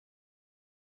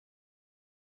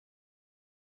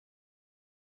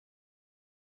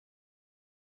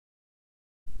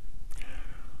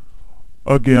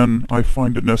Again, I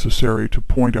find it necessary to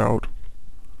point out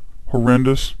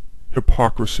horrendous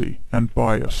hypocrisy and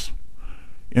bias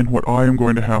in what I am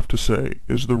going to have to say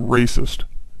is the racist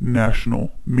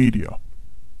national media.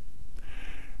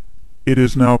 It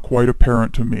is now quite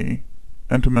apparent to me,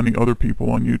 and to many other people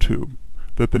on YouTube,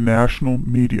 that the national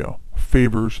media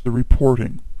favors the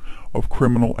reporting of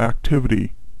criminal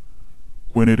activity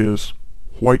when it is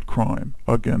white crime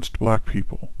against black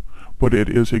people, but it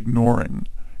is ignoring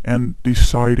and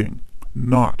deciding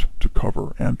not to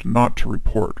cover and not to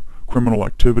report criminal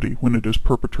activity when it is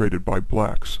perpetrated by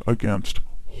blacks against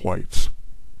whites.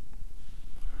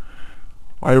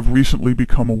 I have recently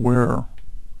become aware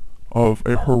of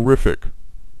a horrific,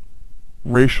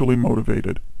 racially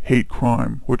motivated hate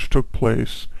crime which took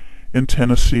place in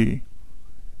Tennessee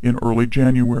in early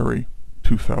January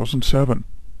 2007.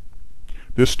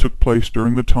 This took place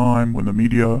during the time when the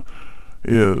media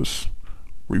is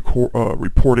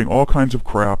reporting all kinds of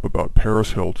crap about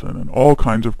Paris Hilton and all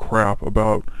kinds of crap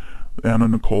about Anna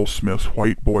Nicole Smith's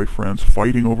white boyfriends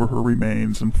fighting over her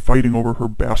remains and fighting over her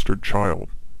bastard child.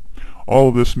 All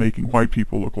of this making white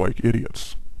people look like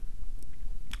idiots.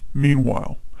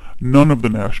 Meanwhile, none of the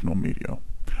national media,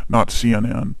 not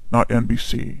CNN, not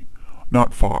NBC,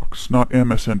 not Fox, not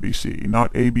MSNBC,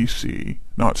 not ABC,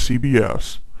 not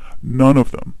CBS, none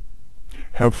of them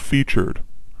have featured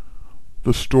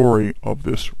the story of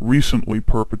this recently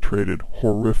perpetrated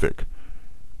horrific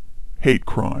hate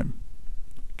crime,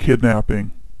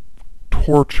 kidnapping,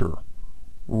 torture,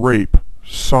 rape,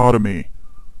 sodomy,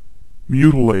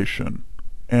 mutilation,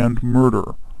 and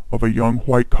murder of a young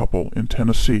white couple in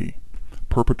Tennessee,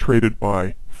 perpetrated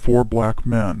by 4 black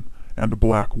men and a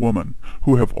black woman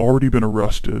who have already been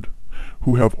arrested,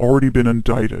 who have already been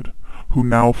indicted, who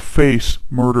now face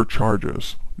murder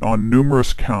charges on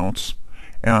numerous counts,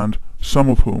 and some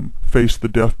of whom face the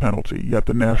death penalty, yet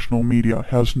the national media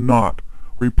has not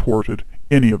reported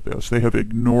any of this. They have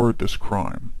ignored this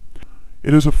crime.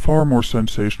 It is a far more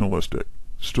sensationalistic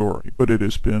story, but it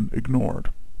has been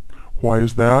ignored. Why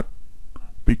is that?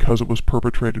 Because it was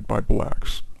perpetrated by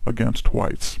blacks against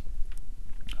whites.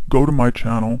 Go to my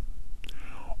channel,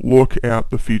 look at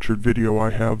the featured video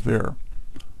I have there.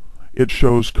 It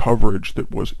shows coverage that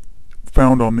was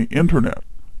found on the internet,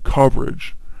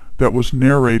 coverage that was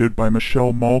narrated by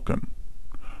Michelle Malkin,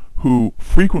 who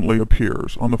frequently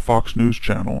appears on the Fox News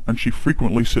channel, and she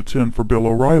frequently sits in for Bill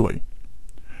O'Reilly.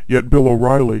 Yet Bill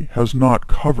O'Reilly has not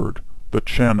covered the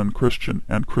Channon Christian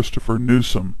and Christopher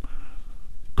Newsom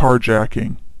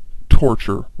carjacking,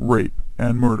 torture, rape,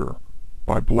 and murder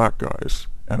by black guys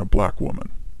and a black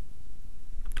woman.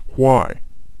 Why?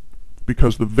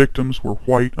 Because the victims were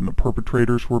white and the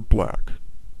perpetrators were black.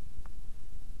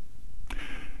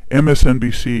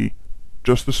 MSNBC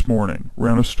just this morning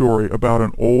ran a story about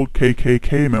an old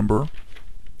KKK member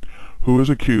who is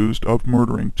accused of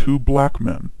murdering 2 black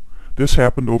men. This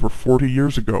happened over 40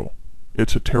 years ago.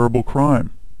 It's a terrible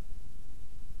crime.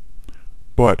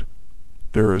 But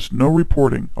there is no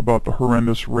reporting about the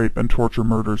horrendous rape and torture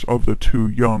murders of the 2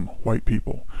 young white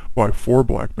people by 4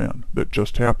 black men that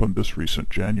just happened this recent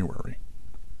January.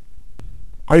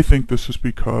 I think this is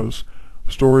because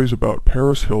stories about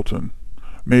Paris Hilton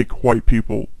make white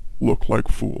people look like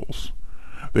fools.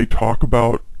 They talk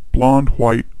about blonde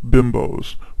white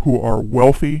bimbos who are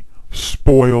wealthy,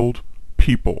 spoiled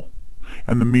people,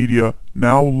 and the media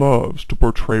now loves to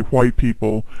portray white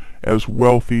people as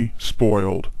wealthy,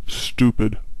 spoiled,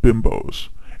 stupid bimbos,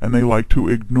 and they like to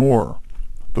ignore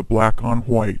the black on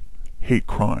white hate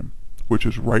crime, which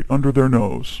is right under their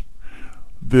nose.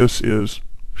 This is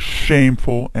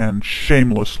shameful and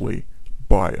shamelessly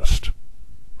biased.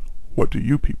 What do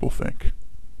you people think?